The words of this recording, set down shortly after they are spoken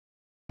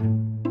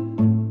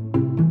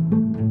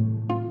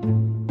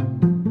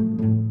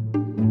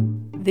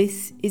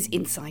This is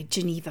Inside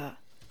Geneva.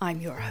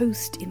 I'm your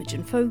host,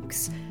 Imogen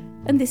Folks,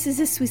 and this is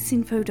a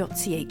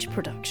swissinfo.ch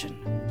production.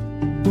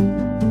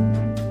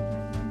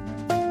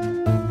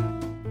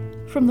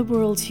 From the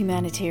world's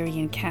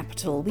humanitarian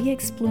capital, we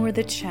explore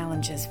the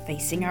challenges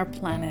facing our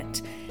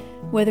planet.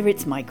 Whether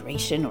it's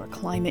migration or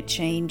climate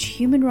change,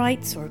 human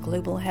rights or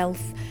global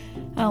health,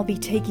 I'll be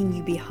taking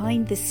you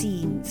behind the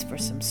scenes for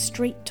some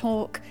straight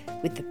talk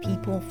with the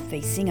people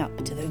facing up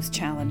to those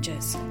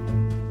challenges.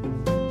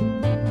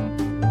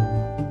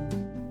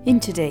 In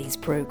today's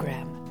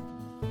programme.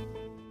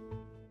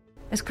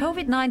 As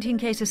COVID-19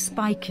 cases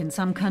spike in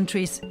some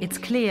countries, it's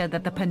clear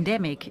that the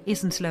pandemic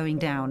isn't slowing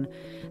down.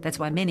 That's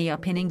why many are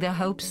pinning their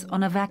hopes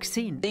on a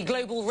vaccine. The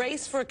global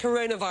race for a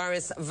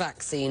coronavirus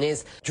vaccine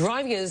is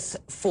driving us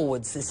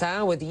forwards this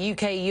hour, with the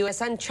UK,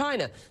 US and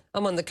China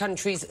among the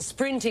countries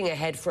sprinting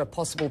ahead for a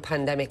possible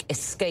pandemic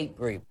escape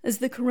route. As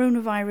the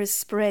coronavirus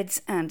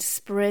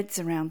spreads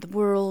around the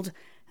world,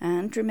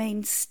 and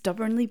remains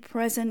stubbornly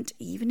present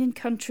even in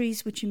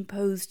countries which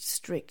imposed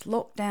strict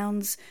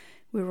lockdowns,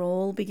 we're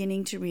all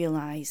beginning to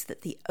realise that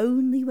the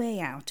only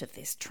way out of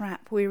this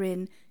trap we're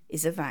in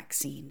is a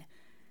vaccine.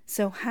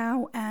 So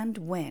how and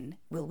when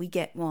will we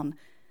get one?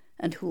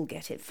 And who'll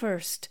get it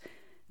first?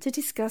 To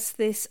discuss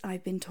this,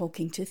 I've been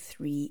talking to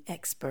three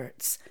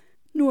experts.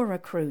 Nora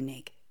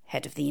Kronig,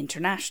 head of the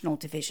international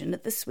division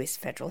at the Swiss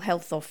Federal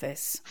Health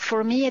Office.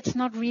 For me, it's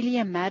not really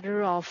a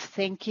matter of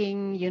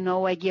thinking,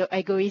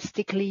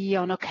 egoistically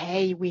on,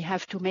 okay, we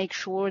have to make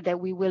sure that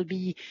we will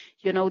be,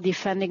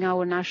 defending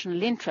our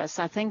national interests.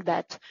 I think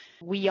that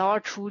we are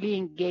truly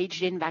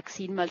engaged in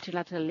vaccine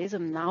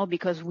multilateralism now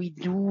because we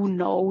do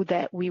know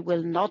that we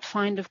will not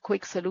find a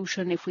quick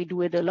solution if we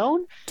do it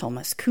alone.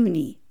 Thomas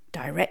Cooney,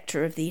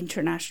 Director of the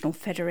International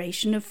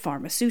Federation of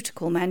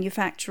Pharmaceutical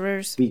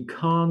Manufacturers. We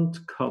can't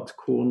cut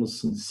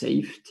corners on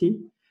safety.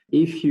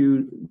 If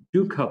you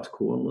do cut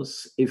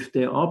corners, if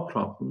there are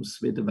problems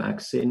with the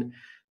vaccine,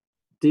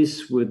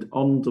 this would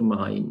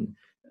undermine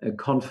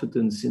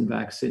confidence in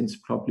vaccines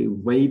probably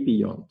way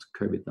beyond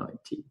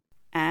COVID-19.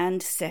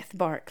 And Seth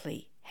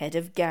Barkley, head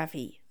of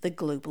Gavi, the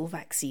Global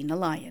Vaccine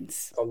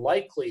Alliance. The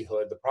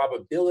likelihood, the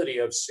probability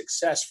of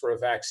success for a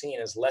vaccine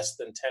is less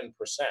than 10%.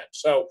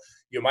 So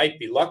you might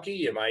be lucky,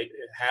 you might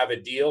have a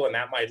deal, and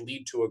that might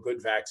lead to a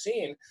good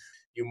vaccine.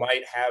 You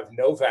might have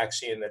no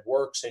vaccine that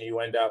works, and you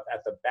end up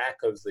at the back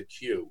of the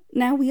queue.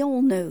 Now, we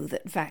all know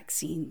that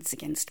vaccines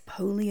against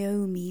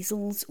polio,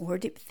 measles, or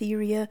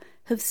diphtheria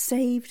have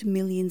saved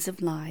millions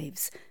of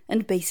lives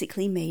and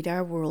basically made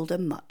our world a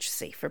much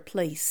safer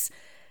place.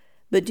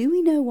 But do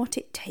we know what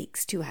it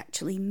takes to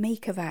actually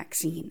make a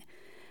vaccine?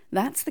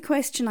 That's the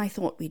question I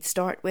thought we'd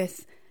start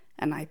with,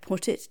 and I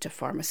put it to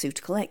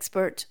pharmaceutical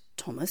expert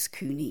Thomas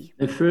Cooney.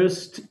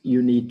 First,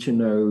 you need to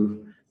know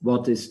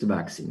what is the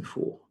vaccine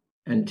for.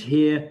 And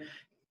here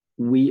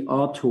we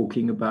are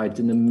talking about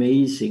an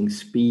amazing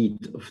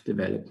speed of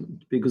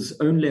development, because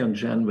only on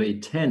January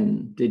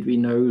 10 did we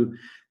know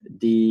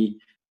the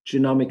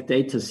genomic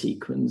data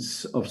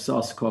sequence of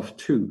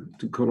SARS-CoV-2,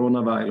 the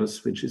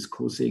coronavirus which is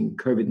causing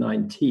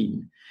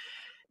COVID-19.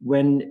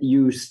 When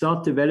you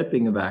start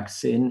developing a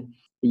vaccine,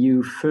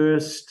 you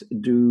first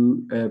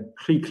do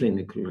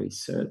preclinical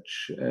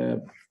research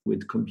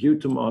with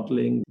computer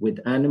modeling, with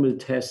animal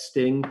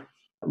testing.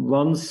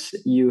 Once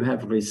you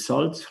have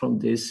results from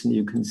this and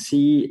you can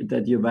see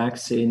that your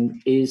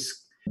vaccine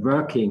is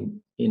working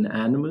in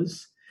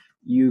animals,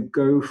 you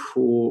go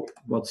for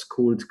what's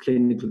called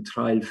clinical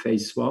trial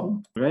phase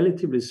 1, a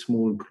relatively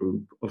small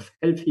group of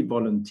healthy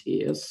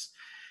volunteers,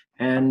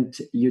 and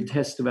you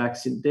test the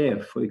vaccine there.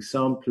 For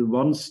example,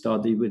 one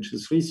study which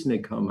has recently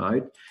come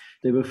out,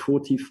 there were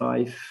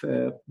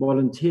 45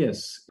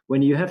 volunteers.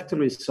 When you have the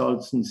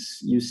results and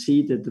you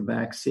see that the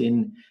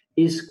vaccine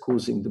is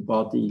causing the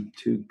body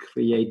to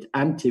create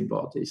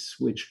antibodies,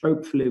 which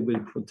hopefully will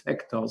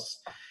protect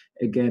us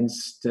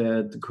against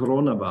the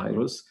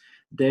coronavirus,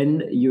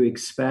 then you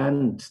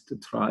expand the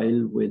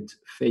trial with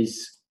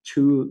phase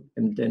 2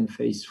 and then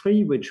phase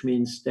 3, which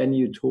means then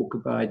you talk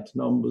about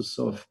numbers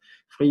of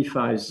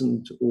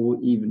 3,000 or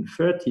even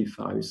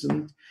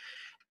 30,000.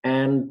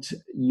 And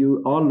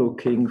you are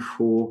looking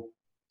for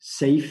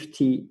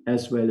safety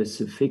as well as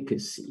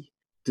efficacy.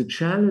 The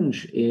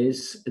challenge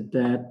is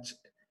that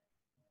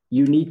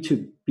you need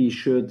to be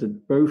sure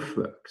that both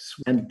works.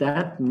 And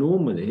that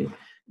normally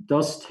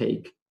does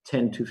take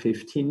 10 to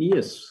 15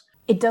 years.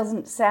 It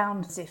doesn't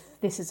sound as if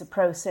this is a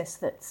process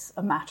that's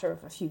a matter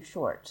of a few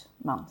short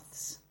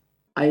months.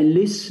 I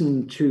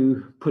listen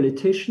to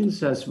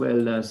politicians as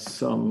well as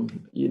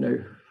some,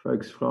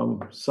 folks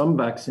from some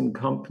vaccine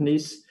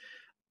companies.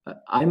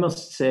 I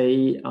must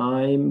say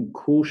I'm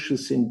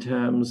cautious in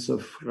terms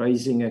of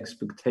raising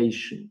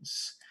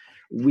expectations.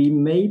 We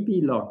may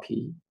be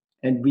lucky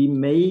and we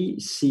may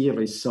see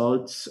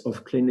results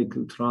of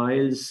clinical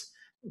trials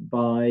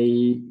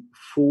by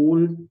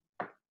fall,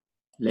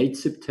 late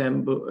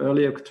September,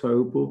 early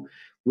October,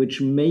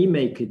 which may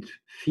make it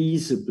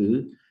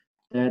feasible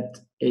that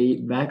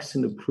a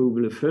vaccine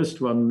approval, the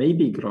first one, may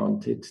be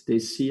granted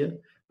this year,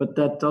 but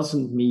that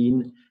doesn't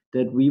mean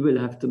that we will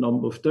have the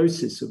number of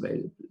doses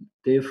available.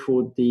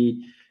 Therefore,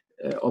 the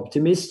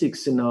optimistic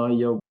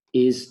scenario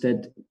is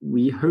that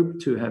we hope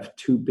to have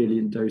 2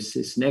 billion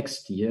doses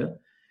next year.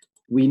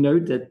 We know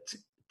that at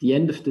the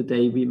end of the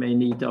day, we may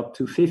need up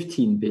to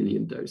 15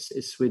 billion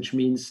doses, which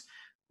means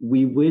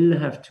we will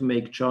have to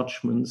make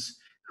judgments.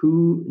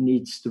 Who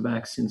needs the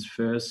vaccines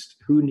first?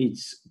 Who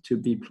needs to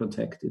be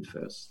protected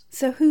first?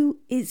 So who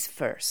is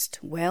first?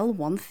 Well,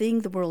 one thing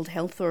the World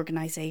Health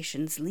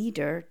Organization's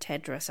leader,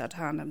 Tedros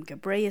Adhanom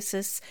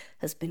Ghebreyesus,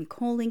 has been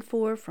calling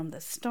for from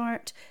the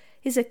start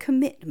is a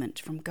commitment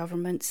from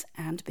governments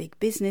and big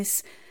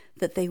business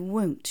that they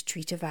won't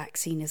treat a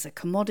vaccine as a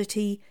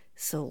commodity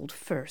sold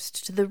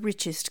first to the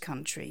richest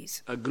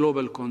countries. A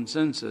global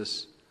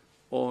consensus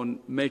on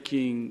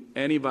making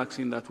any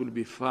vaccine that will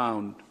be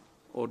found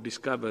or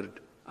discovered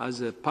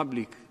as a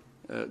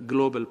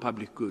global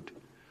public good.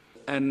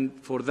 And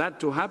for that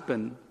to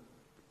happen,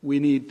 we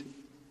need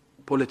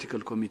political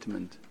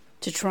commitment.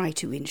 To try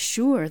to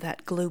ensure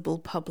that global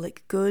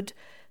public good,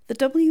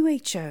 the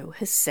WHO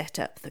has set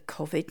up the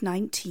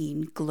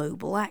COVID-19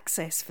 Global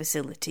Access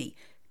Facility,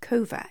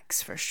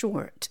 COVAX for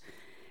short.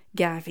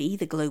 Gavi,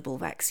 the Global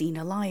Vaccine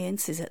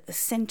Alliance, is at the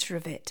centre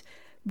of it,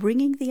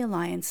 bringing the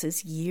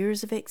alliance's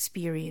years of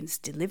experience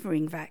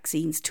delivering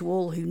vaccines to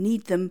all who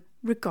need them,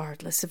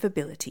 regardless of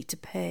ability to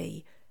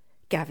pay.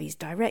 Gavi's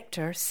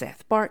director,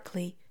 Seth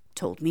Barkley,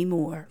 told me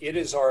more. It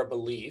is our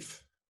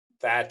belief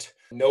that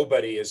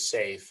nobody is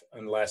safe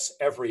unless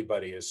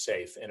everybody is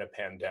safe in a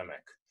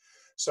pandemic.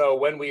 So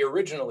when we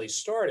originally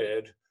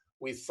started,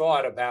 we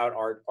thought about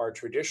our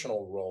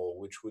traditional role,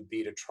 which would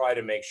be to try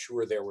to make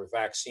sure there were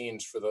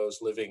vaccines for those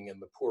living in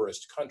the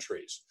poorest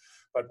countries.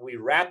 But we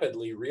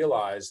rapidly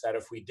realized that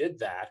if we did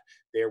that,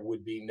 there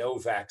would be no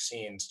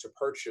vaccines to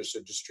purchase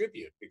or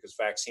distribute because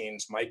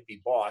vaccines might be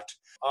bought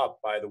up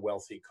by the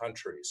wealthy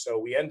countries. So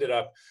we ended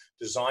up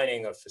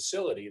designing a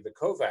facility, the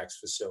COVAX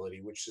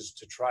facility, which is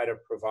to try to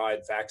provide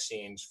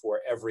vaccines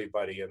for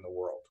everybody in the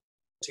world.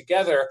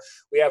 Together,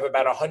 we have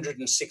about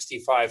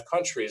 165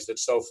 countries that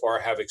so far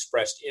have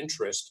expressed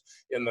interest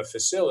in the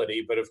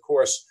facility. But of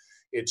course,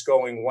 it's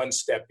going one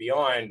step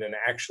beyond and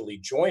actually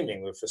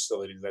joining the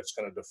facility that's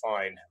going to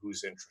define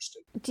who's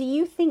interested. Do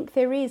you think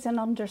there is an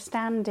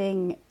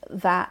understanding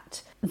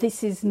that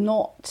this is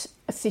not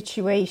a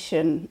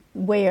situation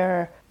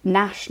where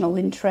national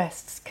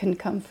interests can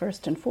come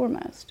first and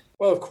foremost?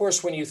 Well, of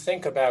course, when you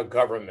think about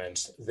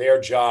governments, their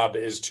job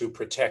is to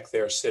protect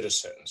their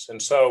citizens. And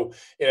so,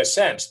 in a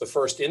sense, the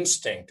first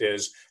instinct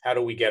is, how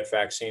do we get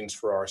vaccines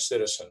for our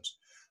citizens?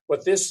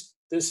 What this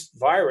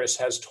virus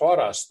has taught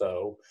us,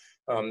 though,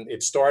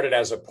 it started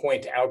as a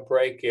point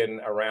outbreak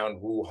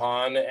around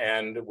Wuhan,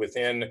 and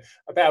within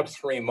about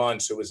 3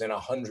 months, it was in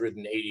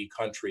 180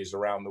 countries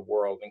around the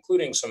world,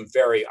 including some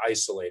very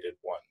isolated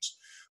ones.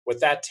 What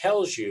that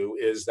tells you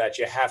is that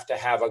you have to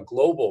have a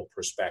global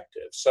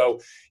perspective. So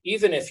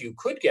even if you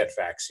could get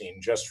vaccine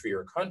just for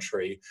your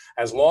country,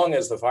 as long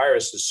as the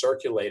virus is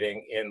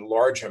circulating in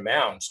large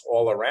amounts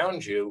all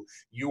around you,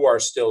 you are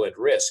still at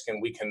risk.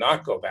 And we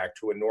cannot go back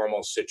to a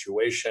normal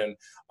situation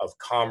of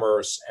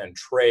commerce and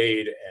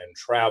trade and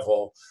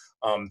travel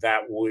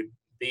that would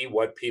be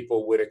what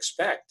people would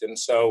expect. And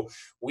so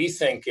we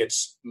think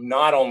it's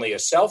not only a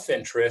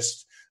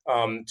self-interest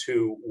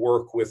to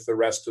work with the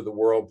rest of the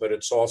world, but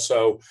it's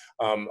also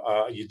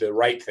the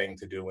right thing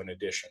to do in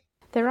addition.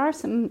 There are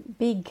some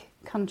big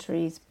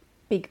countries,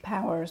 big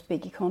powers,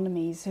 big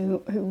economies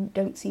who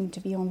don't seem to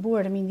be on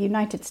board. I mean, the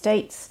United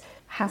States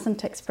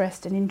hasn't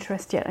expressed an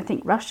interest yet. I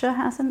think Russia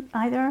hasn't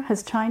either.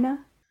 Has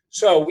China?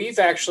 So we've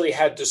actually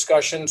had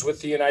discussions with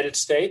the United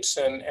States,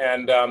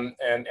 and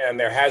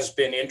there has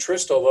been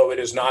interest, although it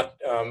has not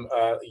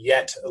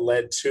yet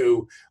led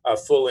to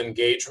full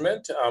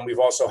engagement. We've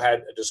also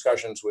had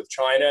discussions with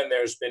China, and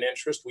there's been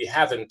interest. We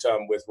haven't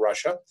with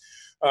Russia.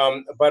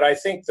 But I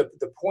think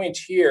the point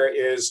here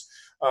is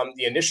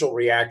the initial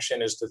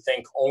reaction is to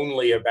think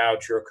only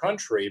about your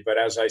country. But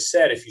as I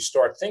said, if you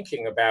start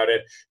thinking about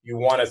it, you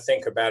want to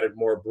think about it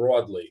more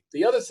broadly.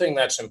 The other thing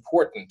that's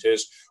important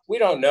is we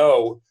don't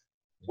know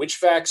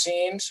which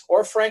vaccines,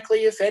 or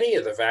frankly, if any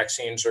of the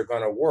vaccines are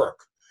going to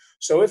work.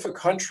 So if a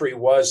country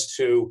was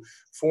to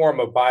form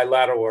a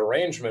bilateral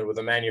arrangement with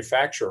a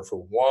manufacturer for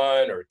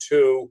one or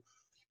two,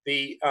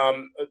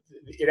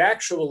 it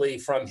actually,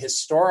 from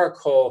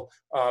historical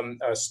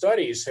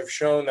studies, have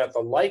shown that the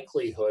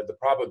likelihood, the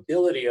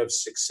probability of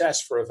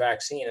success for a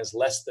vaccine is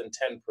less than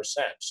 10%.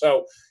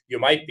 So you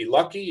might be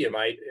lucky, you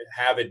might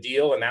have a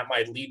deal, and that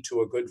might lead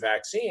to a good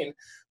vaccine.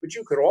 But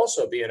you could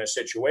also be in a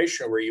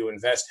situation where you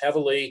invest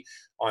heavily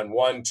on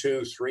 1,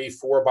 2, 3,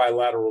 4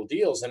 bilateral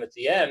deals, and at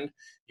the end,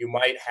 you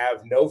might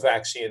have no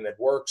vaccine that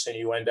works and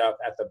you end up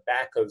at the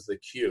back of the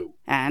queue.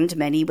 And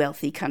many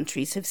wealthy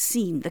countries have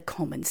seen the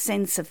common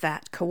sense of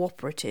that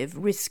cooperative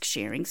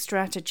risk-sharing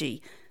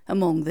strategy.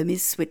 Among them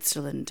is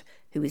Switzerland,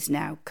 who is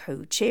now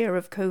co-chair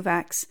of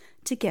COVAX,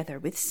 together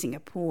with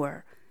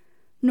Singapore.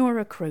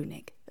 Nora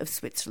Kronig of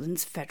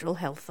Switzerland's Federal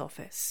Health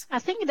Office. I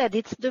think that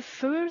it's the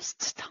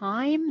first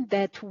time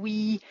that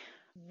we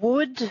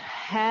would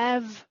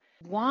have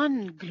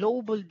one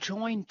global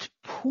joint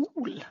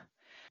pool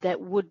that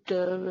would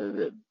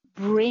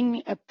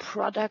bring a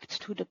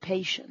product to the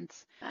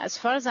patients. As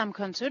far as I'm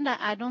concerned,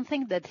 I don't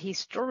think that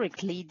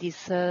historically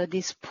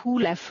this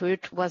pool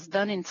effort was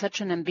done in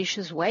such an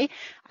ambitious way.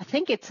 I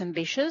think it's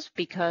ambitious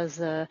because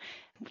the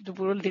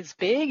world is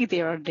big.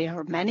 There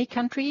are many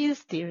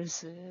countries.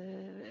 There's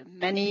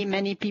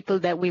many people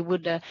that we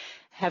would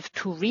have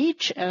to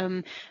reach.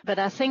 But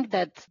I think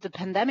that the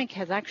pandemic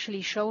has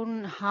actually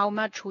shown how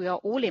much we are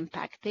all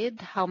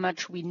impacted, how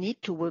much we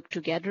need to work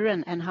together,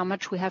 and how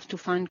much we have to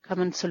find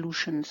common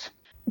solutions.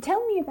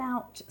 Tell me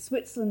about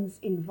Switzerland's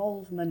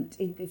involvement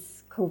in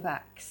this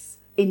COVAX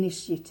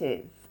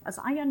initiative. As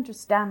I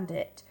understand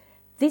it,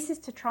 this is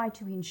to try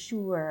to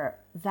ensure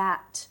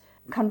that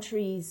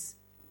countries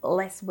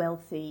less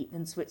wealthy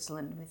than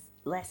Switzerland with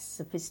less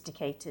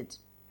sophisticated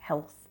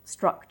health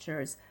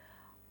structures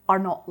are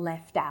not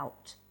left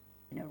out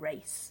in a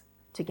race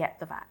to get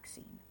the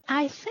vaccine.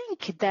 I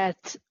think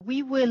that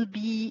we will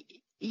be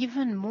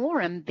even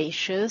more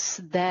ambitious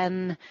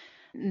than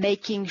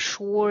making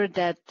sure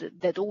that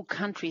all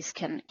countries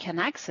can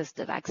access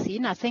the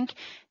vaccine. I think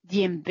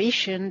the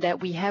ambition that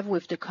we have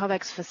with the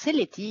COVAX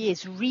facility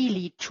is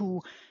really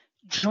to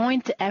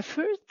joint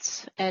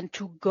efforts and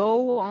to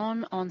go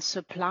on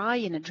supply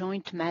in a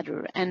joint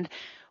manner. And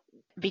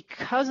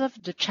because of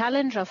the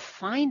challenge of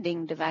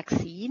finding the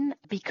vaccine,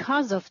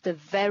 because of the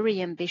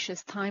very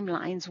ambitious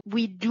timelines,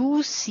 we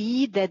do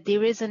see that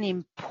there is an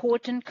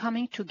important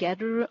coming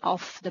together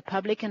of the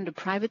public and the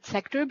private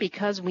sector,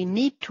 because we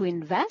need to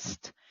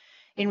invest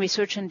in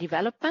research and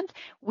development.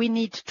 We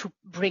need to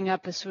bring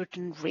up a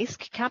certain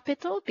risk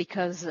capital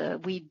because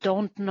we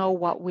don't know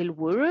what will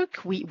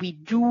work. We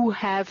do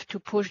have to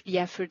push the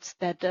efforts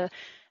that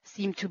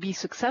seem to be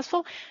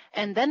successful.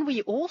 And then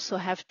we also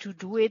have to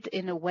do it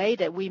in a way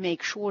that we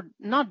make sure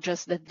not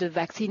just that the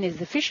vaccine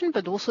is efficient,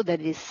 but also that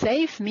it is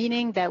safe,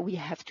 meaning that we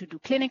have to do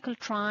clinical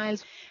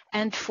trials.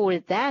 And for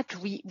that,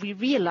 we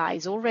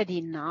realize already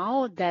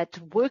now that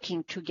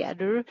working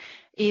together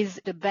is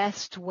the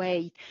best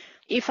way.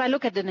 If I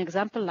look at an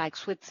example like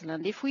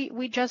Switzerland, if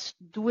we just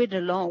do it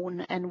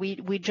alone and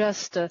we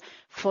just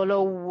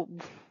follow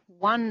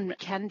one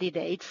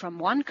candidate from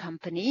one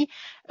company,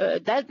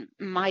 that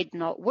might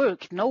not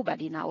work.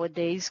 Nobody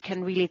nowadays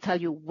can really tell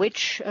you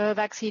which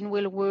vaccine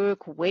will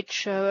work,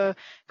 which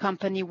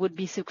company would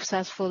be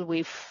successful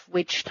with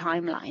which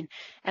timeline.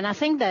 And I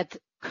think that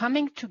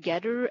coming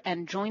together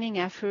and joining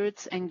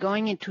efforts and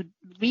going into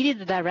really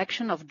the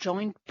direction of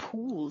joint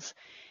pools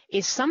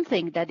is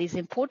something that is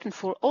important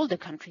for all the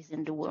countries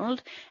in the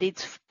world.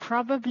 It's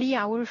probably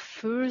our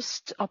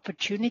first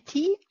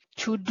opportunity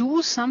to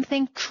do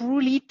something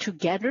truly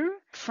together.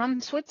 From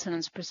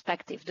Switzerland's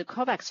perspective, the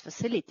COVAX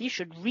facility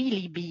should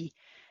really be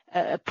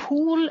a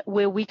pool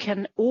where we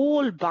can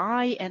all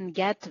buy and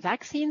get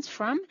vaccines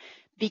from,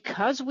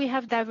 because we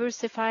have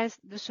diversified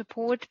the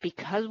support,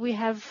 because we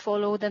have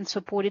followed and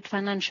supported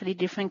financially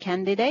different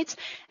candidates,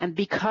 and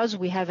because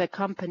we have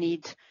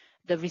accompanied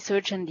the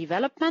research and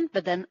development,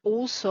 but then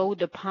also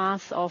the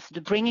path of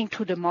the bringing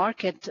to the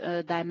market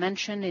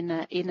dimension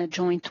in a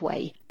joint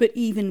way. But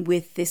even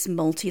with this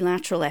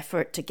multilateral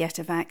effort to get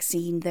a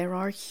vaccine, there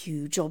are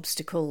huge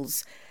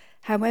obstacles.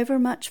 However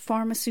much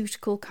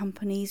pharmaceutical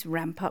companies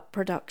ramp up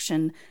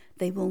production,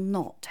 they will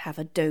not have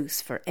a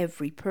dose for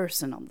every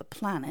person on the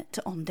planet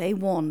on day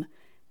one.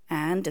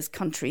 And as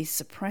countries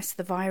suppress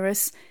the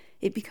virus,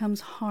 it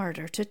becomes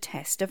harder to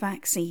test a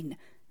vaccine,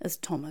 as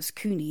Thomas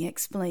Cooney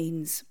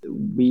explains.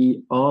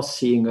 We are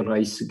seeing a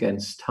race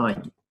against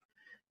time.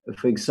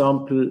 For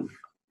example,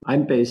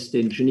 I'm based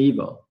in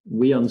Geneva.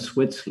 We are in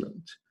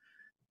Switzerland.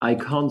 I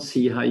can't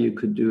see how you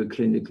could do a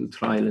clinical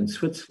trial in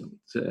Switzerland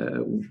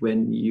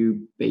when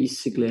you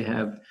basically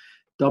have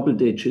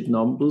double-digit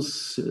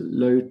numbers,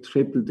 low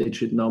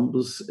triple-digit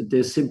numbers.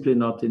 There's simply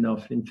not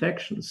enough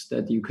infections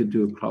that you could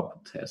do a proper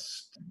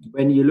test.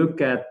 When you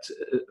look at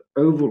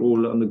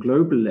overall on a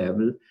global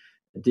level,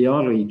 there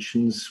are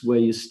regions where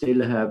you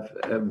still have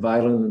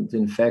virulent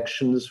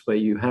infections, where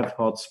you have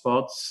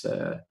hotspots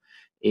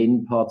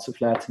in parts of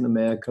Latin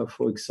America,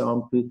 for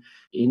example,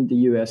 in the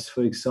US,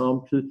 for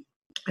example.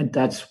 And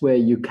that's where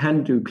you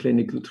can do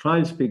clinical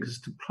trials,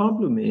 because the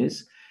problem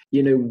is,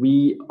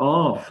 we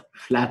are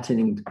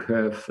flattening the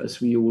curve as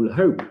we all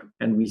hope.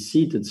 And we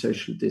see that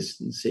social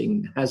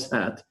distancing has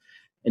had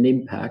an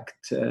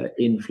impact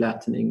in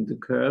flattening the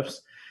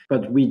curves.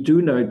 But we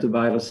do know the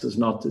virus has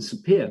not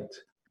disappeared.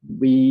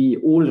 We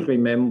all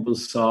remember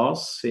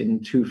SARS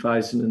in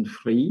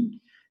 2003.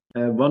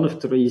 One of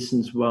the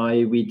reasons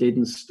why we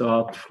didn't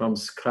start from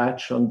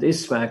scratch on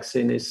this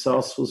vaccine is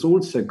SARS was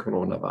also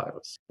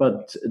coronavirus.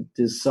 But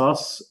the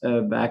SARS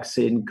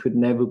vaccine could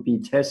never be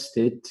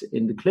tested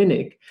in the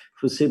clinic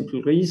for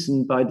simple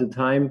reason. By the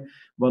time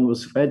one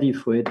was ready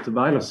for it, the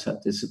virus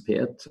had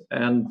disappeared.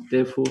 And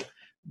therefore,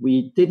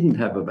 we didn't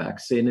have a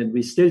vaccine, and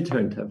we still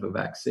don't have a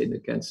vaccine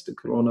against the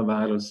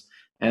coronavirus.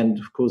 And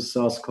of course,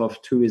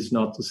 SARS-CoV-2 is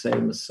not the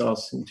same as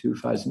SARS in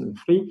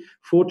 2003,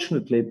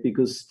 fortunately,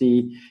 because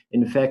the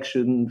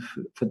infection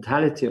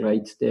fatality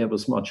rate there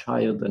was much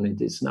higher than it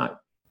is now.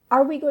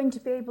 Are we going to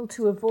be able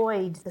to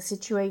avoid the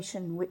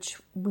situation which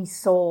we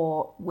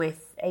saw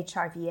with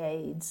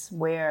HIV/AIDS,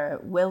 where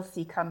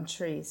wealthy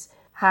countries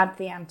had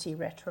the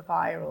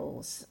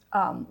antiretrovirals,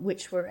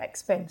 which were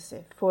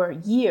expensive for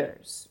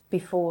years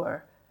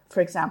before,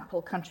 for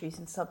example, countries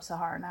in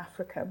sub-Saharan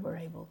Africa were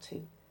able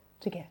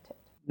to get it?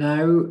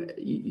 Now,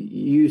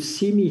 you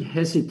see me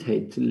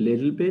hesitate a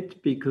little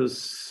bit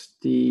because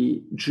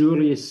the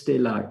jury is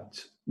still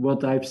out.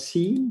 What I've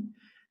seen,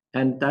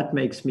 and that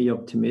makes me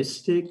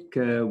optimistic.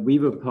 We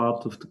were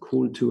part of the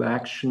call to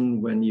action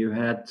when you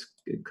had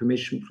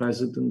Commission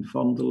President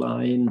von der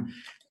Leyen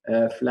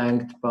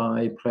flanked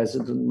by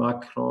President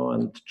Macron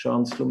and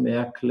Chancellor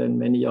Merkel and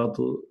many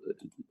other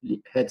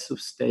heads of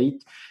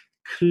state,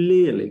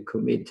 clearly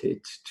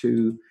committed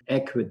to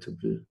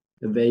equitable,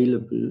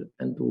 available,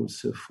 and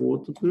also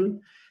affordable.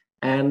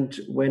 And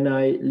when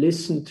I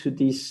listen to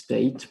these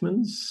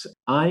statements,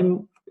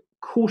 I'm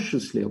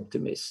cautiously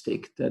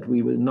optimistic that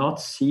we will not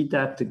see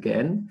that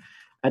again.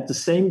 At the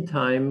same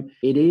time,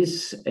 it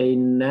is a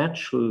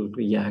natural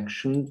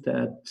reaction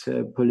that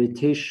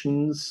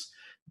politicians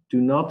do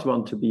not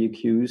want to be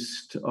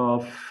accused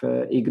of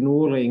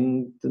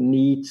ignoring the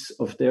needs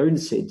of their own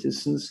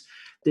citizens.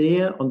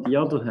 There, on the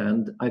other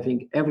hand, I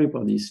think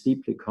everybody is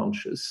deeply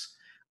conscious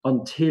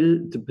until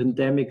the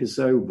pandemic is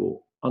over,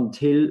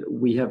 until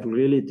we have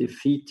really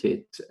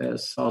defeated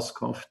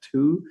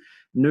SARS-CoV-2,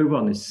 no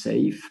one is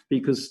safe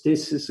because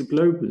this is a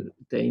global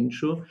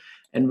danger.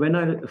 And when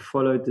I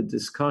follow the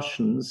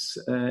discussions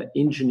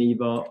in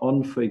Geneva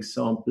on, for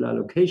example,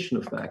 allocation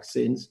of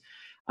vaccines,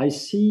 I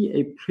see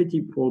a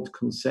pretty broad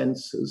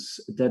consensus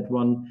that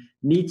one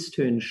needs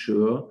to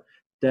ensure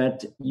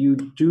that you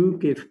do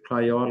give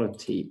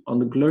priority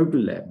on a global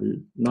level,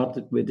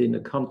 not within a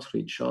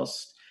country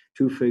just,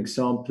 to, for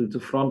example, the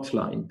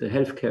frontline, the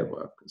healthcare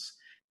workers.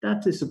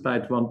 That is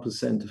about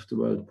 1% of the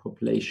world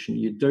population.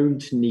 You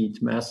don't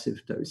need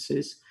massive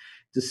doses.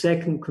 The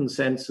second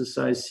consensus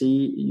I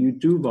see, you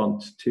do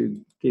want to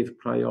give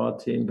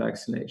priority in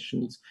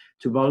vaccinations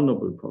to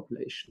vulnerable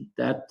population.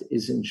 That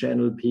is in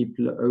general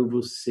people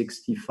over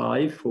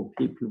 65 or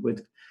people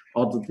with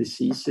other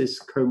diseases,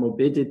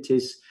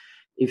 comorbidities.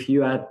 If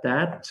you add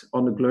that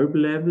on a global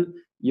level,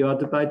 you're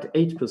at about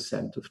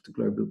 8% of the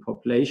global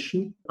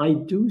population. I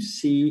do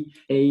see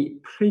a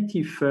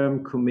pretty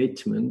firm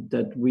commitment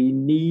that we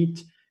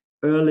need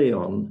early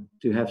on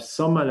to have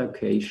some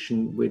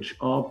allocation which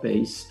are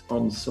based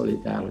on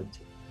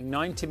solidarity.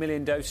 90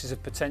 million doses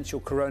of potential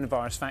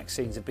coronavirus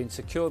vaccines have been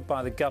secured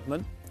by the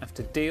government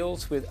after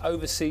deals with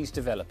overseas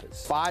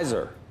developers.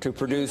 Pfizer to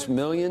produce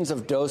millions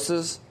of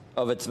doses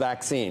of its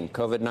vaccine,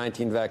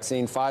 COVID-19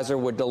 vaccine. Pfizer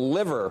would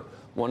deliver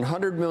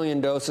 100 million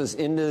doses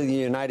into the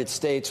United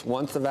States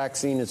once the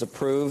vaccine is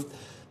approved.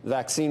 The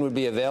vaccine would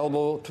be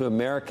available to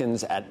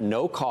Americans at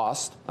no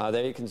cost.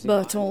 There you can see.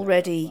 But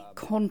already,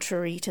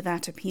 contrary to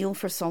that appeal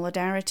for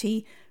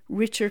solidarity,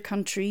 richer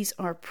countries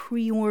are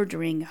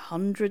pre-ordering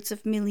hundreds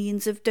of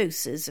millions of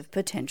doses of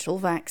potential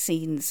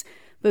vaccines.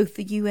 Both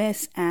the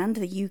US and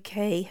the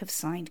UK have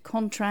signed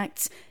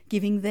contracts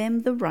giving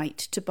them the right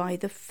to buy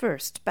the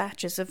first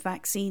batches of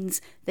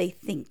vaccines they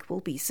think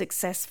will be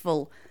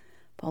successful.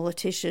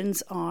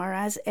 Politicians are,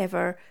 as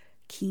ever,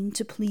 keen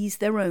to please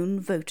their own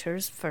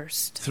voters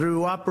first.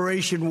 Through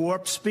Operation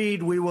Warp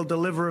Speed, we will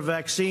deliver a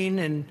vaccine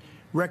in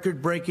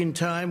record-breaking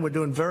time. We're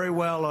doing very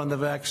well on the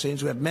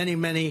vaccines. We have many,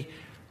 many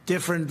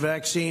different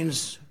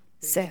vaccines.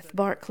 Seth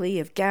Barkley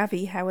of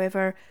Gavi,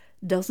 however,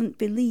 doesn't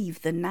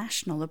believe the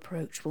national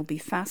approach will be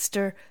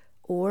faster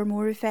or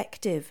more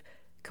effective.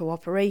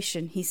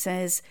 Cooperation, he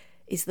says,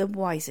 is the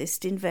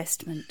wisest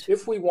investment.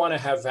 If we want to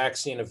have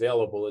vaccine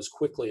available as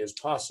quickly as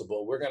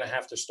possible, we're going to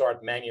have to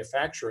start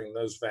manufacturing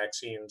those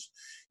vaccines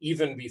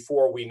even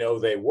before we know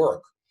they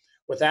work.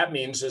 What that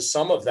means is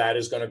some of that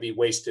is going to be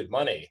wasted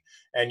money.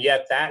 And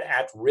yet that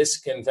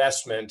at-risk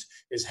investment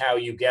is how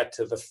you get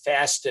to the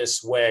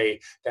fastest way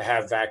to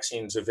have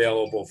vaccines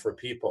available for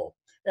people.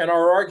 And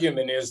our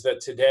argument is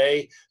that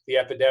today the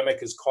epidemic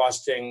is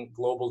costing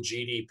global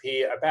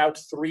GDP about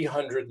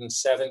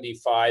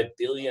 $375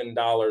 billion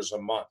a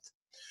month.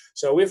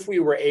 So if we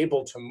were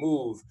able to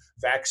move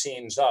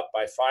vaccines up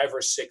by 5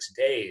 or 6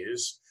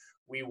 days,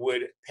 we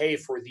would pay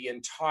for the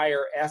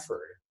entire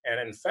effort. And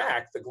in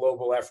fact, the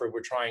global effort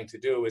we're trying to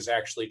do is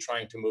actually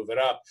trying to move it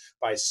up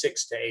by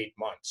 6 to 8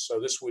 months. So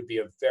this would be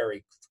a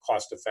very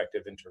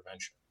cost-effective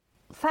intervention.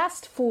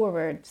 Fast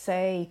forward,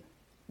 say,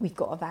 we've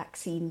got a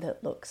vaccine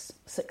that looks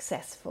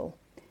successful.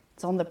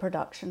 It's on the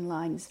production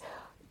lines.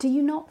 Do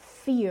you not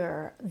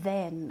fear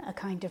then a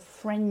kind of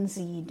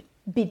frenzied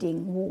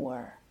bidding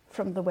war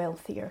from the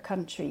wealthier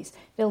countries?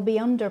 They'll be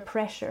under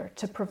pressure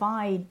to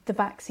provide the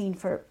vaccine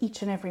for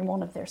each and every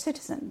one of their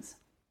citizens.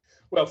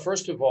 Well,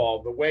 first of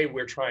all, the way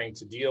we're trying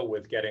to deal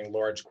with getting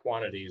large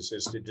quantities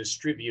is to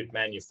distribute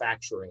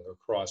manufacturing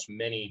across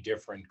many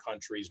different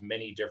countries,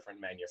 many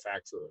different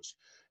manufacturers.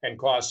 And of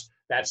course,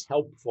 that's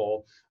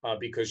helpful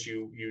because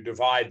you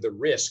divide the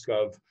risk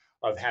of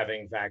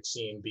having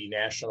vaccine be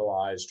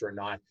nationalized or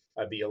not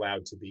be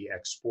allowed to be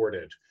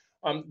exported.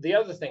 The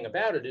other thing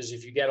about it is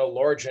if you get a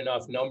large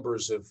enough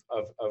numbers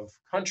of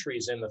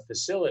countries in the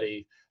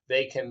facility,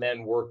 they can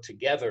then work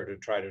together to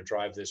try to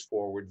drive this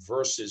forward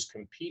versus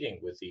competing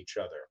with each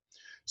other.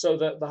 So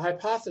the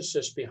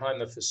hypothesis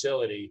behind the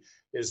facility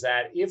is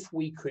that if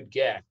we could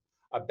get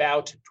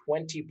about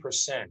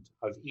 20%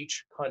 of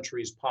each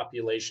country's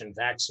population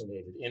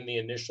vaccinated in the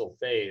initial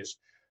phase,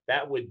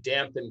 that would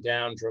dampen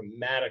down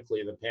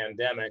dramatically the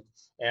pandemic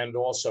and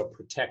also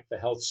protect the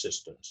health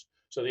systems.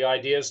 So the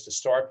idea is to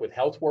start with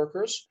health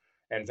workers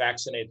and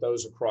vaccinate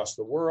those across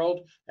the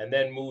world, and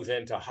then move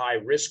into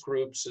high-risk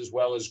groups as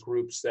well as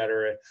groups that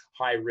are at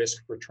high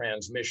risk for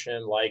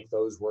transmission, like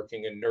those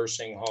working in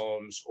nursing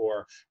homes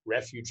or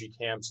refugee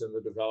camps in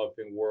the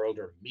developing world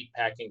or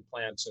meatpacking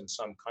plants in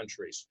some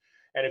countries.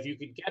 And if you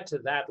could get to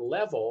that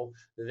level,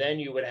 then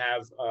you would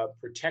have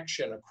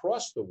protection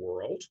across the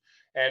world.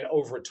 And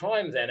over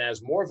time, then,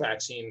 as more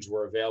vaccines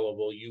were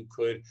available, you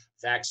could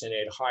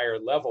vaccinate higher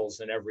levels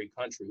in every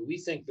country. We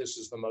think this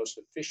is the most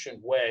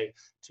efficient way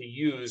to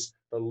use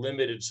the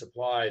limited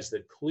supplies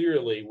that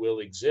clearly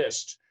will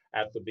exist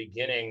at the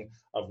beginning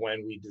of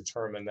when we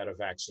determine that a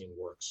vaccine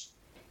works.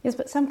 Yes,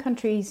 but some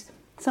countries,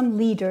 some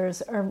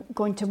leaders are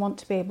going to want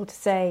to be able to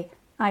say,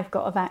 I've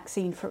got a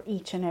vaccine for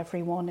each and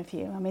every one of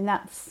you. I mean,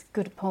 that's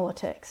good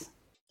politics.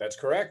 That's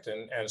correct.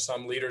 And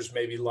some leaders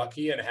may be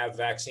lucky and have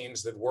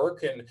vaccines that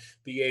work and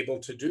be able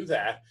to do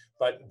that.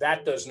 But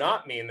that does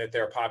not mean that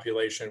their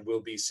population will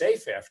be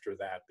safe after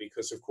that,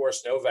 because, of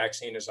course, no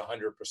vaccine is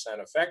 100%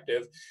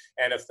 effective.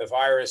 And if the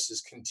virus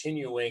is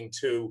continuing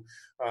to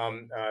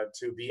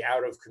be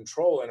out of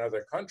control in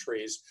other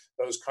countries,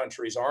 those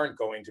countries aren't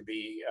going to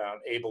be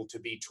able to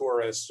be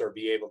tourists or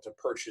be able to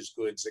purchase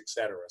goods, et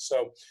cetera.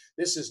 So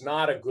this is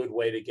not a good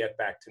way to get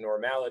back to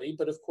normality.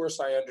 But of course,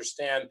 I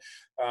understand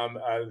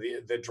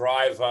the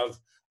drive of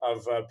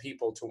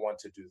people to want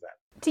to do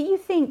that. Do you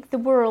think the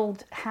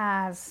world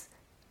has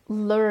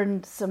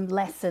learned some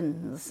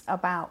lessons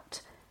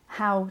about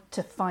how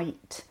to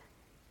fight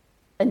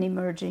an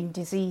emerging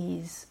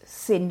disease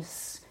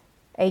since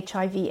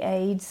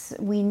HIV/AIDS?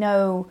 We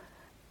know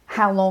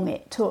how long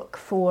it took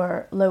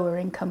for lower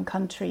income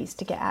countries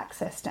to get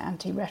access to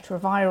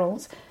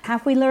antiretrovirals.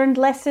 Have we learned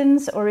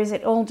lessons, or is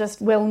it all just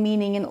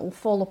well-meaning and it'll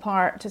fall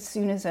apart as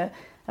soon as a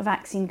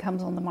vaccine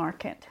comes on the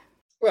market?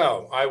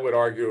 Well, I would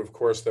argue, of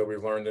course, that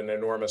we've learned an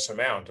enormous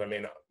amount. I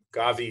mean,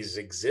 Gavi's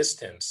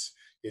existence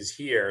is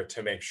here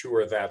to make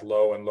sure that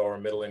low and lower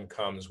middle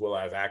incomes will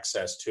have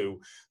access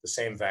to the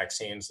same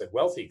vaccines that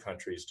wealthy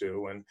countries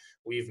do. And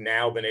we've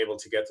now been able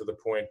to get to the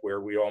point where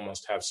we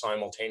almost have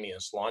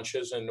simultaneous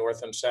launches in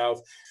North and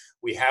South.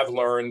 We have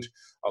learned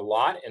a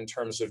lot in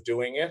terms of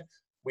doing it.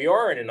 We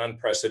are in an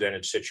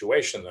unprecedented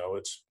situation, though.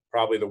 It's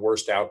probably the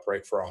worst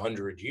outbreak for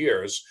 100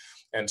 years.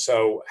 And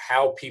so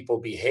how people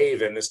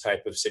behave in this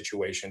type of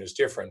situation is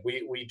different.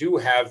 We do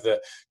have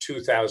the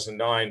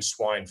 2009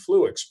 swine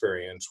flu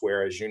experience,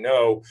 where, as you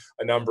know,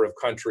 a number of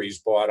countries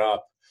bought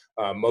up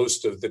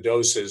most of the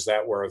doses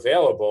that were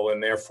available,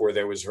 and therefore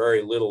there was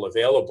very little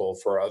available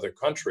for other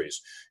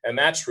countries. And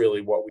that's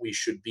really what we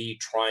should be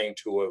trying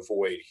to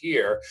avoid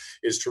here,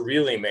 is to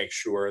really make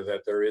sure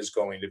that there is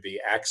going to be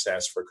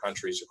access for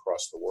countries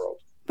across the world.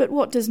 But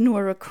what does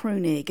Nora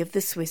Kronig of the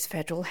Swiss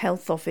Federal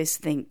Health Office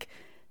think?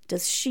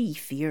 Does she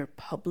fear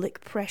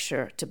public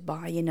pressure to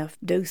buy enough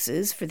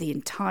doses for the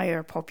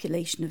entire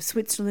population of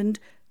Switzerland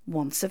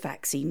once a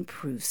vaccine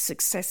proves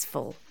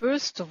successful?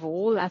 First of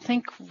all, I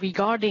think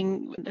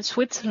regarding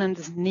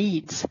Switzerland's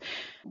needs,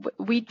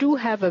 we do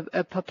have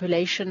a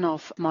population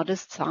of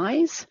modest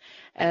size.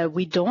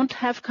 We don't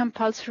have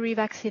compulsory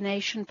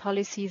vaccination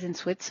policies in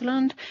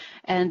Switzerland,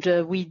 and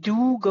we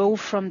do go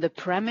from the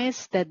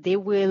premise that there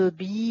will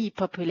be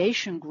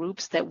population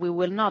groups that we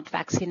will not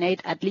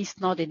vaccinate, at least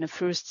not in the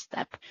first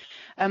step.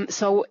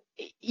 So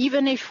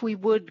even if we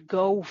would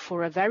go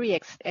for a very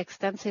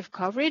extensive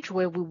coverage,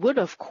 where we would,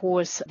 of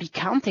course, be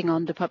counting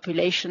on the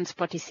population's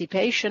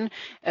participation,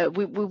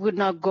 we would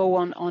not go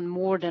on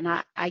more than,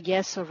 I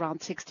guess, around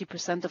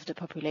 60% of the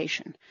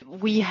population.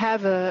 We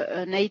have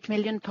an 8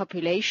 million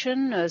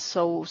population,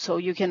 so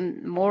you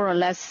can more or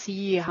less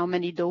see how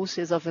many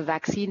doses of a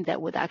vaccine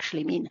that would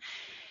actually mean.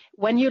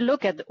 When you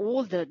look at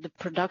all the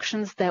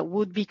productions that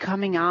would be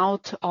coming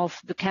out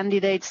of the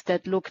candidates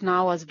that look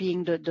now as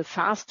being the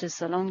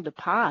fastest along the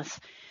path,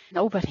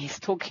 nobody is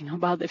talking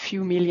about a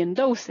few million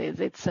doses.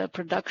 It's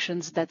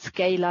productions that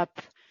scale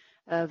up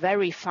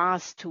very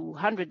fast to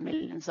 100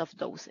 million of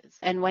doses.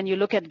 And when you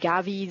look at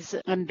Gavi's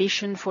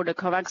ambition for the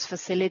COVAX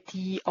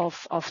facility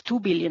of 2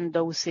 billion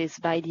doses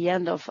by the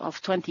end of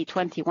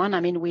 2021, I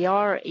mean, we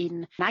are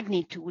in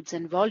magnitudes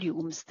and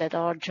volumes that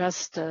are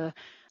just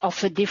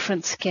of a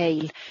different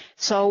scale.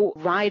 So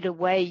right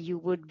away you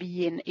would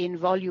be in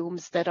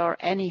volumes that are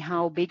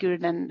anyhow bigger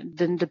than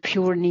the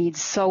pure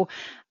needs. So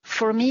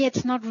For me,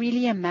 it's not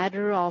really a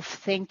matter of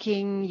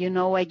thinking,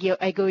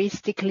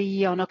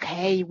 egoistically on,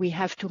 okay, we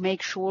have to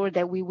make sure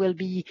that we will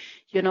be,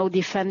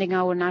 defending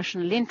our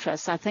national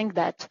interests. I think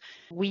that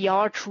we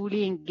are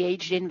truly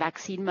engaged in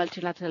vaccine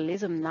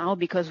multilateralism now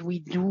because we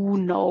do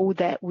know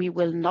that we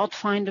will not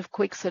find a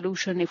quick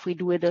solution if we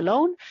do it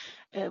alone.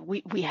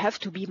 We have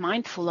to be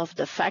mindful of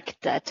the fact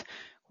that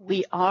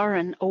we are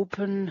an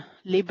open,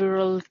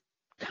 liberal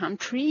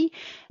country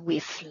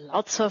with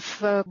lots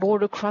of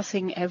border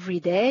crossing every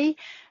day.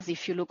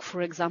 If you look,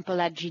 for example,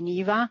 at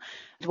Geneva,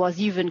 it was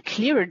even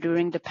clearer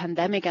during the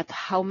pandemic at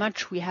how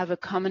much we have a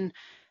common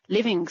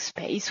living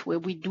space where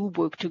we do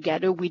work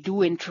together, we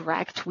do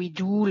interact, we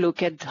do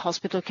look at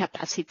hospital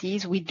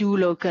capacities, we do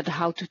look at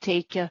how to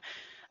take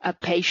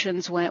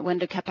patients when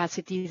the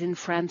capacities in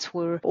France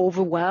were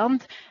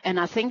overwhelmed. And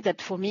I think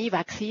that for me,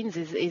 vaccines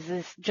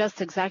is just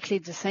exactly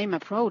the same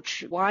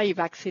approach. Why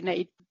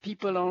vaccinate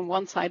people on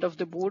one side of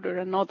the border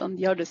and not on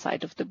the other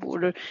side of the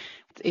border?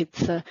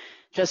 It's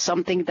just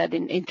something that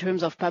in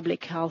terms of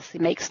public health,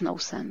 it makes no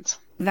sense.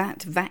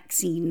 That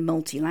vaccine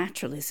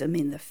multilateralism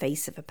in the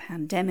face of a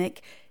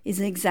pandemic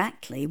is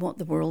exactly what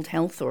the World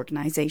Health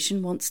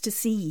Organization wants to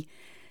see.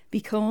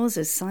 Because,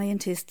 as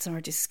scientists are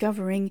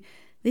discovering,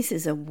 this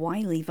is a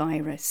wily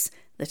virus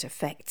that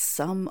affects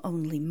some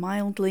only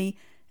mildly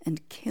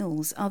and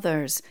kills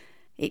others.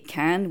 It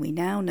can, we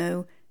now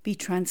know, be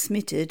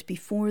transmitted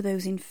before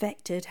those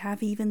infected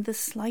have even the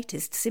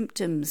slightest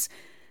symptoms.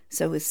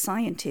 So as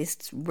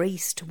scientists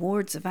race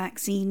towards a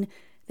vaccine,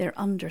 their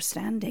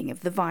understanding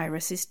of the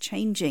virus is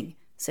changing,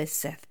 says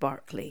Seth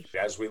Barkley.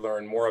 As we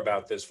learn more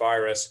about this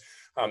virus,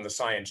 the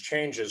science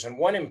changes. And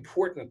one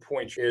important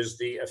point is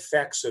the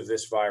effects of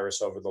this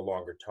virus over the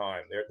longer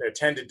time. There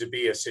tended to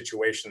be a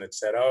situation that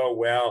said, oh,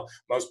 well,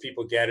 most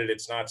people get it,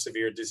 it's not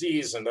severe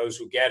disease. And those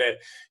who get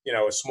it,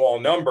 a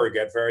small number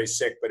get very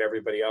sick, but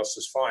everybody else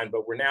is fine.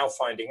 But we're now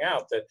finding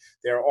out that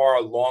there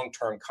are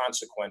long-term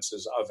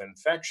consequences of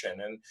infection.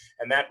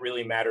 And that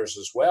really matters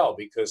as well,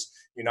 because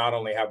you not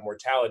only have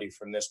mortality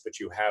from this, but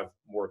you have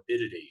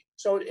morbidity.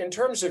 So in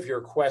terms of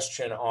your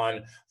question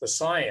on the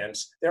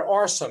science, there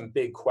are some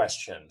big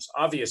questions.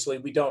 Obviously,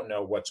 we don't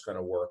know what's going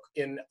to work.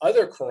 In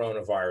other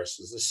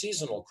coronaviruses, the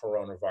seasonal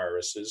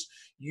coronaviruses,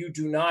 you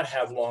do not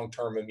have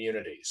long-term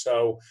immunity.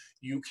 So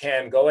you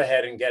can go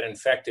ahead and get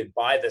infected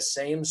by the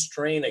same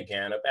strain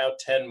again about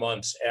 10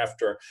 months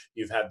after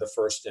you've had the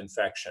first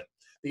infection.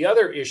 The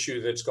other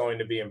issue that's going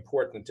to be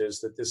important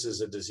is that this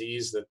is a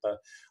disease that the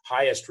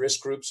highest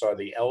risk groups are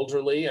the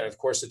elderly. And of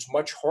course, it's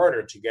much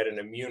harder to get an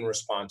immune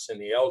response in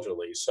the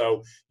elderly.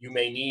 So you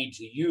may need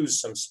to use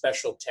some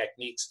special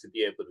techniques to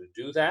be able to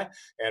do that.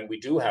 And we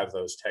do have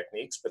those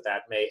techniques, but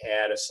that may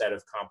add a set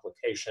of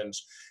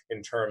complications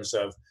in terms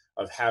of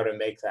how to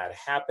make that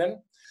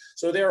happen.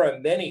 So there are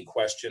many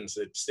questions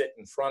that sit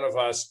in front of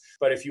us.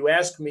 But if you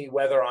ask me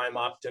whether I'm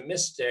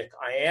optimistic,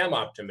 I am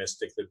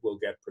optimistic that we'll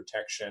get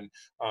protection.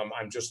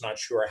 I'm just not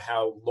sure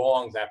how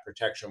long that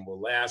protection will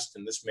last.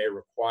 And this may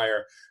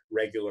require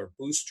regular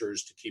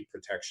boosters to keep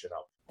protection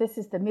up. This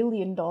is the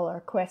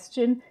million-dollar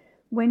question.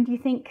 When do you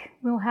think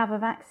we'll have a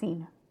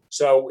vaccine?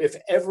 So if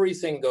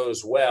everything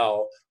goes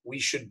well, we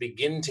should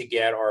begin to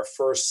get our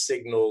first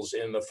signals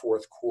in the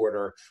fourth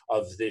quarter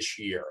of this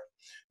year.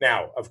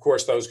 Now, of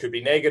course, those could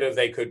be negative.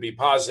 They could be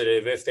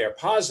positive. If they're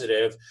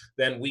positive,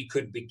 then we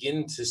could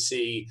begin to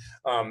see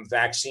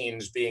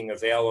vaccines being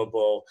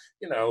available,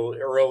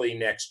 early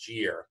next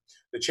year.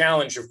 The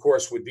challenge, of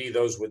course, would be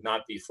those would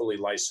not be fully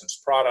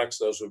licensed products.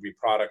 Those would be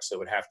products that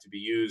would have to be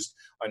used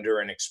under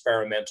an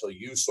experimental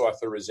use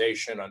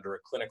authorization, under a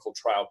clinical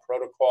trial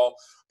protocol.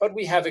 But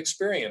we have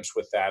experience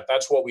with that.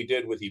 That's what we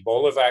did with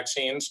Ebola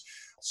vaccines.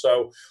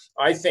 So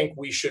I think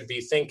we should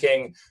be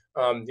thinking,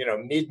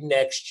 mid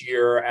next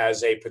year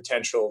as a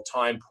potential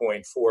time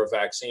point for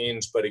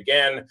vaccines. But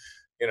again,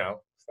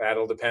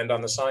 that'll depend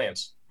on the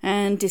science.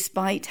 And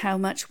despite how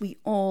much we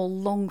all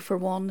long for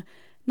one,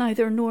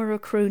 neither Nora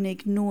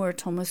Kronig nor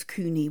Thomas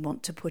Cooney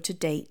want to put a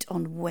date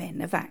on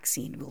when a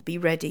vaccine will be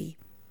ready.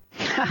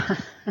 I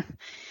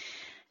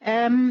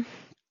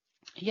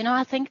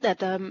think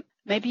that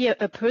maybe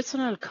a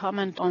personal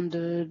comment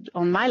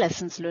on my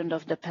lessons learned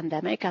of the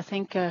pandemic. I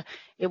think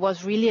it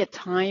was really a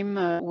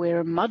time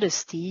where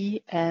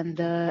modesty and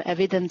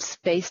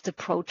evidence-based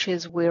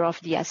approaches were of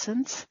the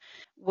essence.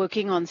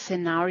 Working on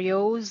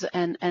scenarios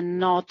and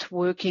not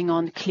working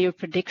on clear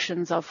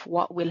predictions of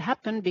what will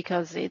happen,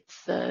 because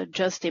it's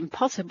just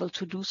impossible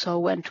to do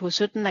so. And to a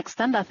certain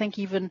extent, I think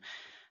even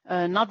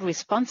not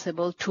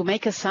responsible to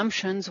make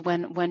assumptions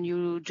when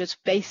you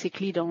just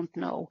basically don't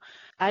know.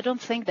 I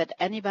don't think that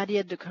anybody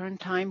at the current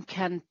time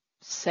can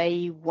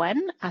say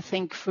when. I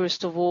think,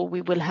 first of all,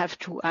 we will have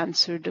to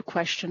answer the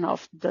question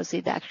of, does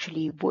it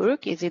actually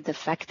work? Is it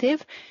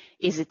effective?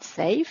 is it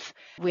safe?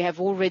 We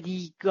have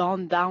already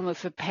gone down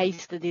with a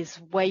pace that is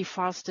way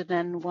faster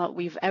than what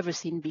we've ever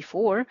seen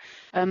before.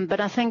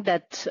 But I think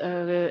that,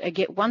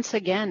 once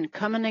again,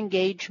 common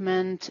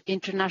engagement,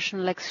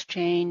 international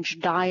exchange,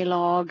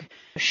 dialogue,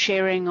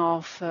 sharing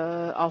of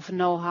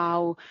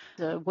know-how,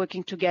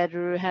 working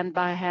together hand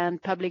by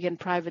hand, public and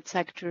private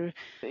sector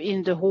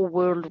in the whole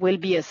world will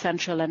be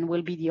essential and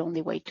will be the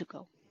only way to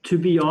go. To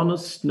be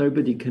honest,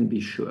 nobody can be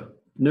sure.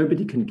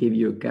 Nobody can give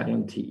you a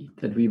guarantee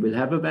that we will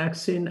have a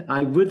vaccine.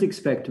 I would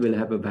expect we'll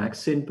have a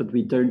vaccine, but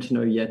we don't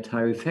know yet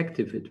how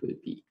effective it will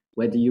be.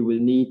 Whether you will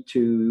need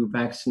to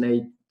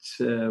vaccinate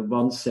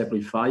once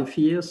every 5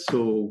 years,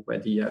 or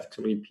whether you have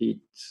to repeat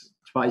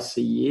twice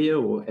a year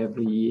or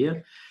every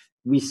year,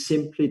 we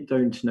simply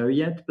don't know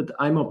yet. But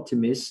I'm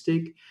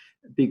optimistic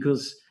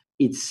because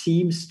it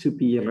seems to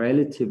be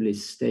relatively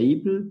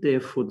stable.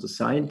 Therefore, the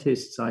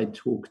scientists I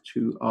talk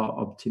to are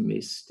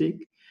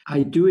optimistic.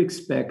 I do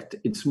expect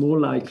it's more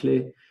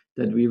likely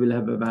that we will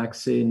have a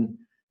vaccine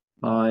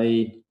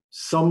by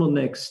summer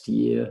next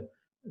year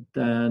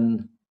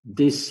than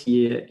this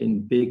year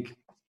in big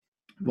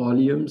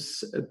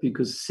volumes,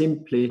 because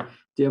simply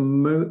there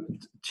are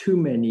too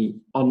many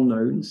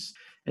unknowns.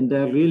 And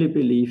I really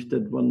believe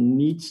that one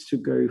needs to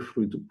go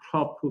through the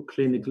proper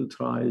clinical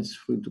trials,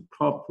 through the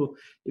proper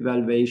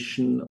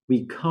evaluation.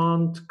 We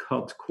can't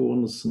cut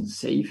corners on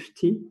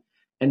safety.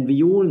 And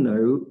we all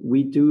know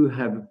we do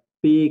have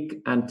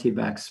big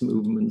anti-vax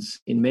movements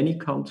in many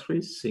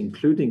countries,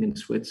 including in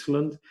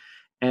Switzerland.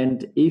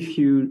 And if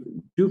you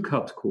do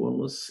cut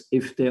corners,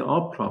 if there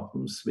are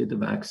problems with the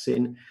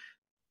vaccine,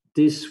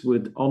 this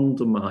would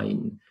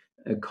undermine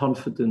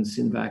confidence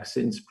in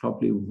vaccines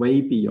probably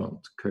way beyond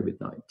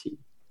COVID-19.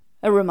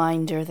 A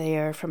reminder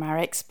there from our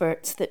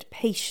experts that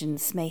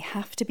patience may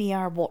have to be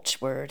our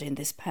watchword in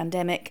this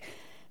pandemic,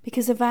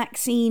 because a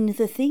vaccine,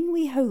 the thing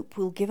we hope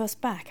will give us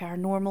back our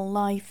normal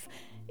life,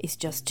 is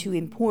just too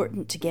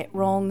important to get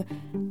wrong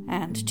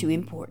and too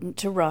important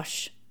to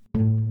rush.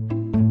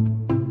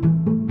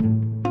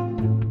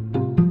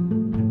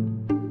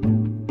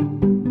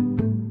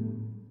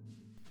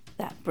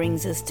 That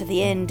brings us to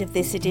the end of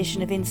this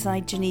edition of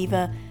Inside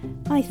Geneva.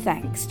 My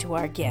thanks to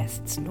our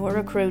guests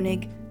Nora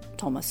Kronig,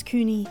 Thomas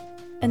Cooney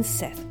and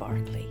Seth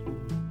Barkley.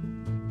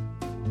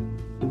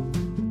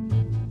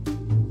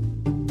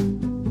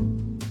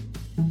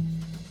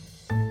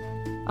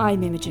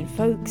 I'm Imogen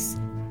Folks.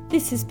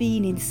 This has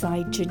been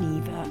Inside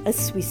Geneva, a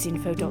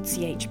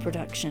swissinfo.ch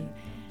production.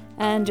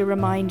 And a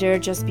reminder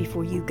just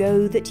before you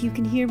go that you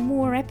can hear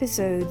more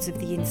episodes of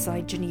the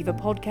Inside Geneva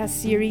podcast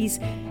series,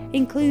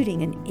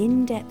 including an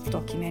in-depth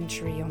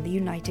documentary on the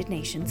United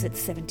Nations at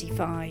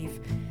 75.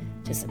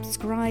 To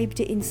subscribe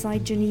to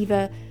Inside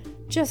Geneva,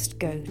 just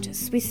go to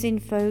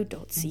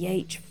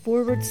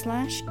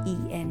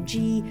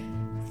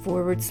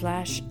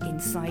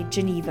swissinfo.ch/ENG/Inside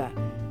Geneva.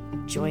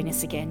 Join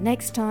us again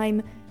next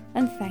time,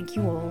 and thank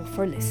you all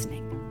for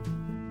listening.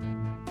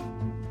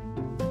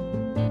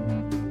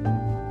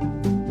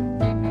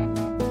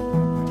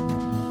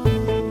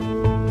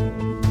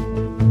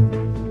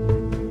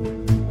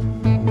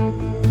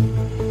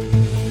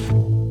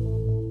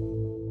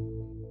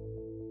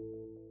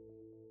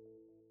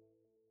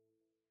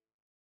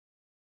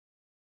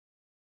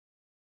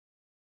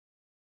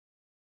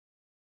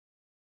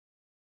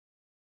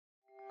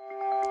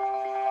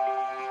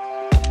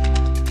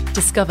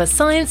 Discover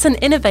science and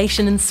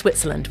innovation in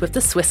Switzerland with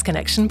the Swiss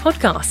Connection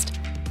podcast.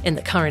 In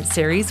the current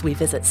series, we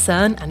visit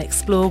CERN and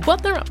explore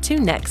what they're up to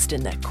next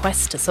in their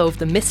quest to solve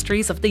the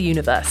mysteries of the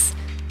universe.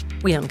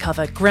 We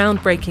uncover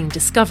groundbreaking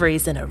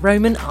discoveries in a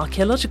Roman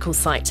archaeological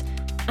site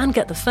and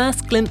get the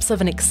first glimpse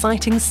of an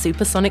exciting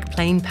supersonic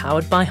plane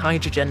powered by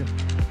hydrogen.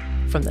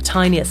 From the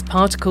tiniest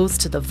particles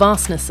to the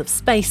vastness of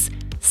space,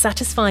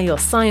 satisfy your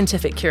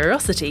scientific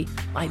curiosity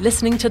by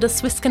listening to the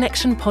Swiss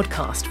Connection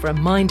podcast for a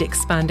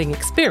mind-expanding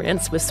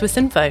experience with Swiss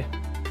Info.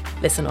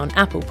 Listen on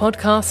Apple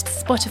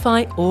Podcasts,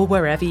 Spotify, or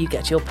wherever you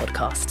get your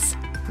podcasts.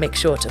 Make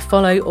sure to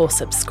follow or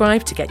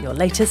subscribe to get your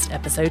latest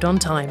episode on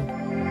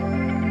time.